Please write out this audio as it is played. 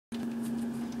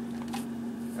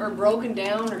or broken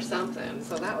down or something,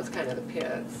 so that was kind of the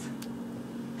pits.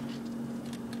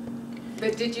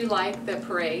 But did you like the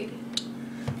parade?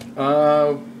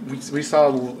 We saw a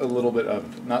little bit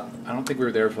of, not, I don't think we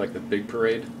were there for like the big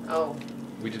parade. Oh,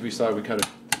 We caught a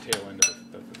tail end of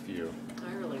a few.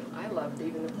 I loved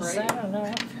even the Is parade. that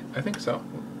enough? I think so.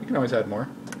 You can always add more.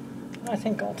 I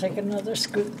think I'll take another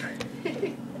scoop.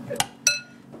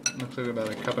 Looks like about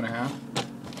a cup and a half.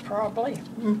 Probably.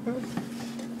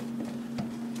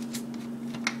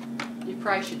 You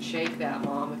probably should shake that,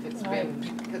 Mom, if it's been,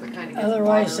 because it kind of gets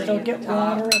Otherwise watery it'll at get the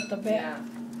top. water at the back.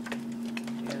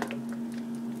 Yeah.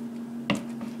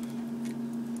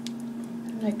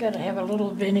 Yeah. I gotta have a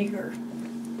little vinegar.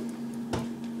 I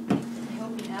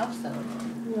hope you have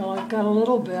some. Well, I've got a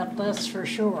little bit, that's for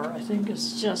sure. I think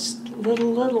it's just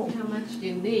little, How much do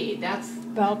you need? That's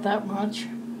about that much.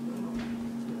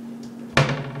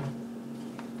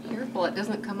 careful, it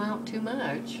doesn't come out too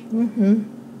much. Mm-hmm.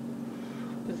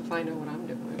 Because if I know what I'm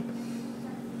doing.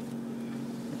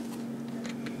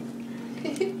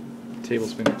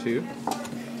 Tablespoon or two.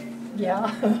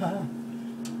 Yeah.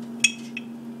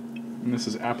 And this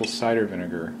is apple cider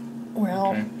vinegar.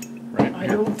 Well, Okay. Right. I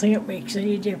don't think it makes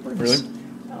any difference. Really?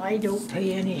 I don't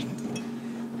pay any.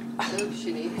 So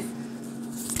she needs.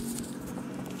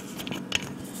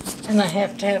 And I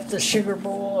have to have the sugar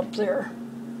bowl up there.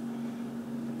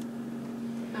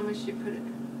 How much do you put it?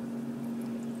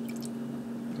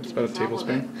 It's about a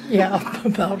tablespoon. Yeah,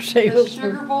 about a The tablespoon.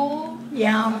 sugar bowl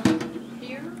Yeah,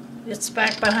 here? it's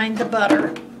back behind the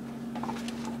butter.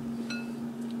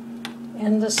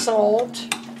 And the salt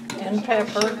and There's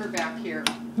pepper. no sugar back here.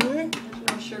 Hmm? There's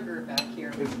no sugar back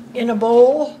here. In a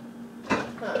bowl.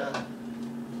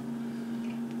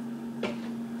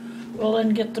 Well, then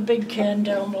get the big can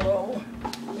down below.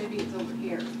 Maybe it's over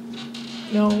here.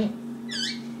 No,